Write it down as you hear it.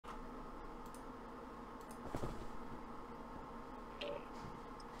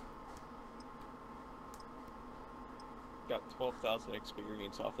12,000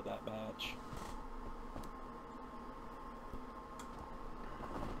 experience off of that match.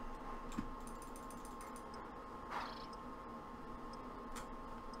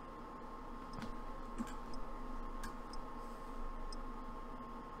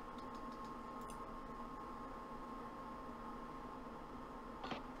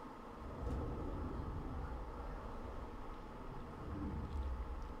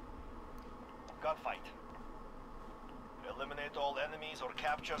 Gunfight. Eliminate all enemies or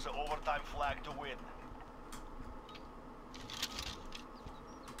capture the overtime flag to win.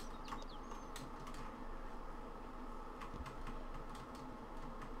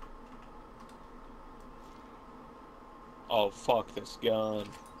 Oh, fuck this gun.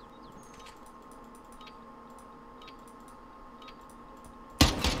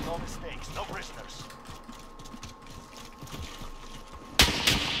 No mistakes, no prisoners.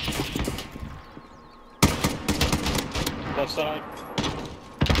 Left side.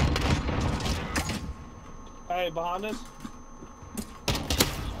 Hey, behind us.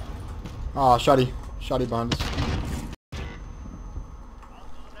 Ah, shoddy. Shoddy behind us. On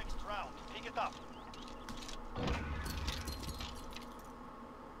to the next round. Pick it up.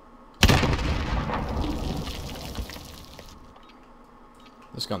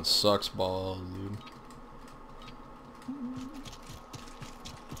 This gun sucks balls, dude.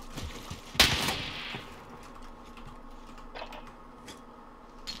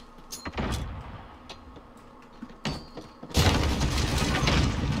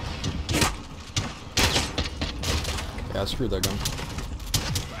 Yeah, screw that gun.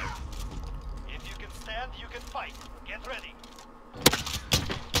 If you can stand, you can fight. Get ready.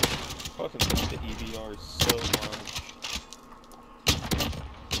 Fucking miss the EVR so much.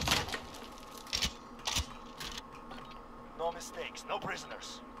 No mistakes, no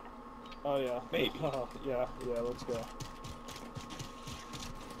prisoners. Oh yeah. Maybe. Yeah, let's go.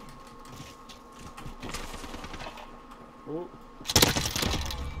 Ooh.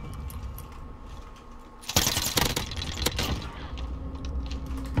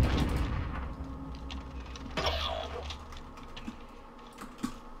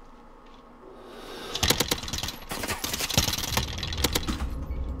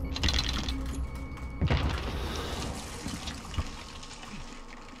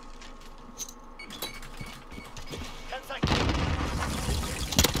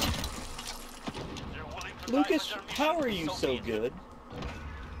 Lucas, how are you so good?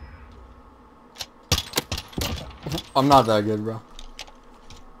 I'm not that good, bro.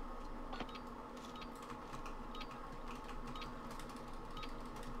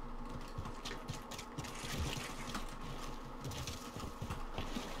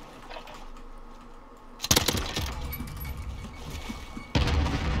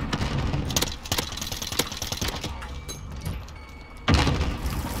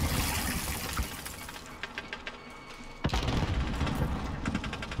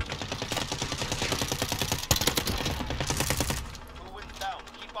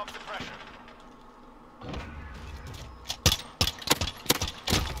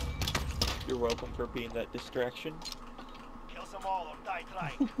 You're welcome for being that distraction. Kill them all or die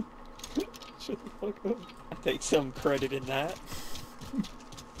trying. Shut the fuck up. I take some credit in that.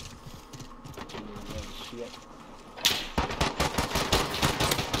 Shit.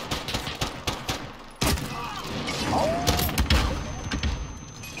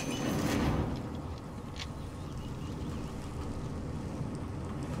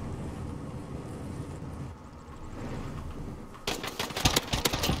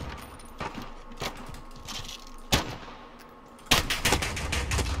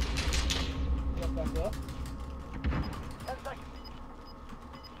 Back up. 10 seconds.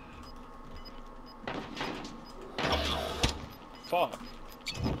 Fuck.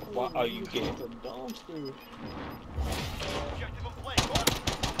 Why are you getting getting? the dumpster? Objective in play. Go.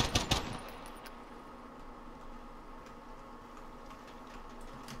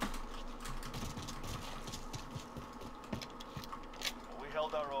 We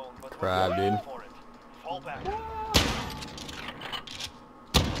held our own, but Crap, we're dude. for it. Fall back.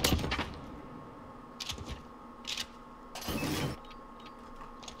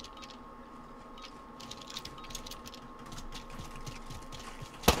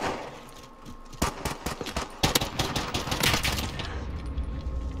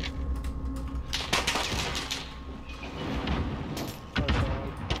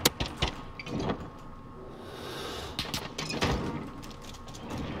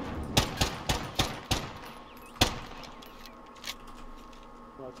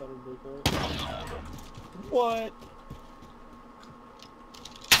 What?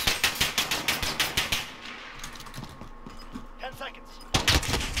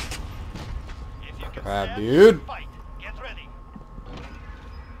 Crap, Stand dude. Fight. Get ready.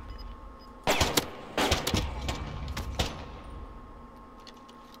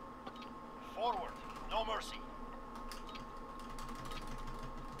 Forward. No mercy.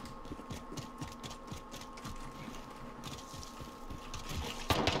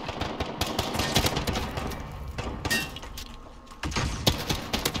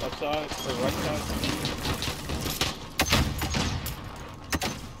 Left side or right side?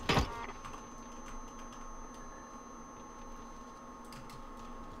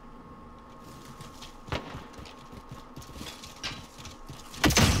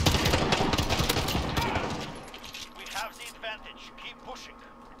 We have the advantage. Keep pushing.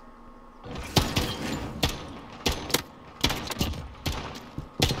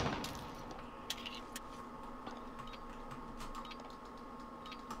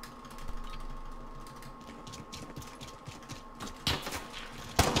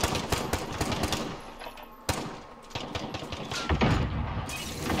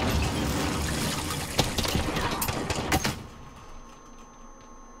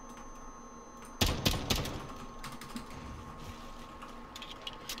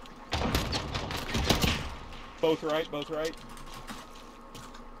 Both right, both right.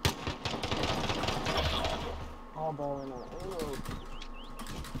 All ball in. Oh.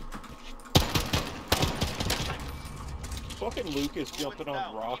 Fucking Lucas jumping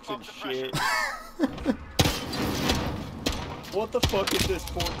on rocks and shit. What the fuck is this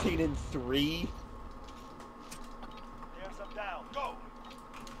 14-3? There's them down. Go.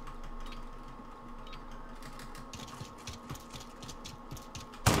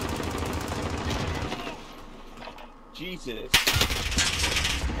 Jesus.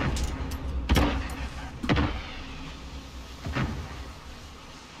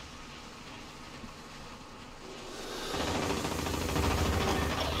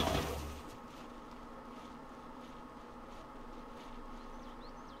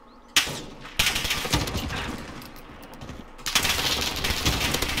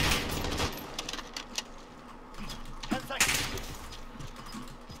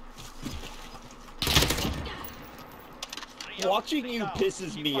 Watching you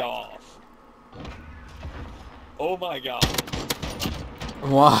pisses me off. Oh my god.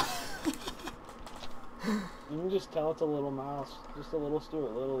 Wow. You can just tell it's a little mouse. Just a little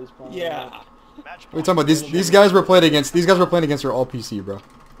Stuart Little he's playing. Yeah. What are you talking about? These guys were playing against. These guys were playing against your all PC, bro.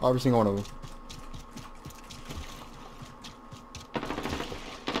 Every single one of them.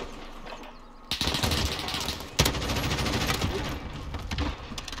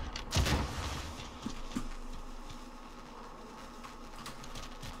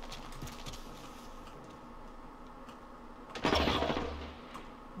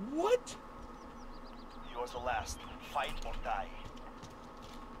 What? Yours the last. Fight or die.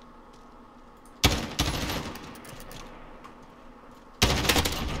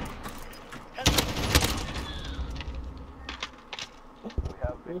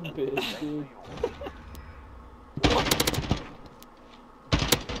 Good bitch, dude.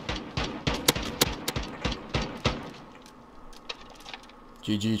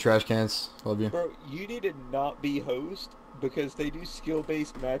 GG trash cans. Love you. Bro, you need to not be host because they do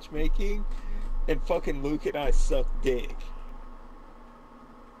skill-based matchmaking and fucking Luke and I suck dick.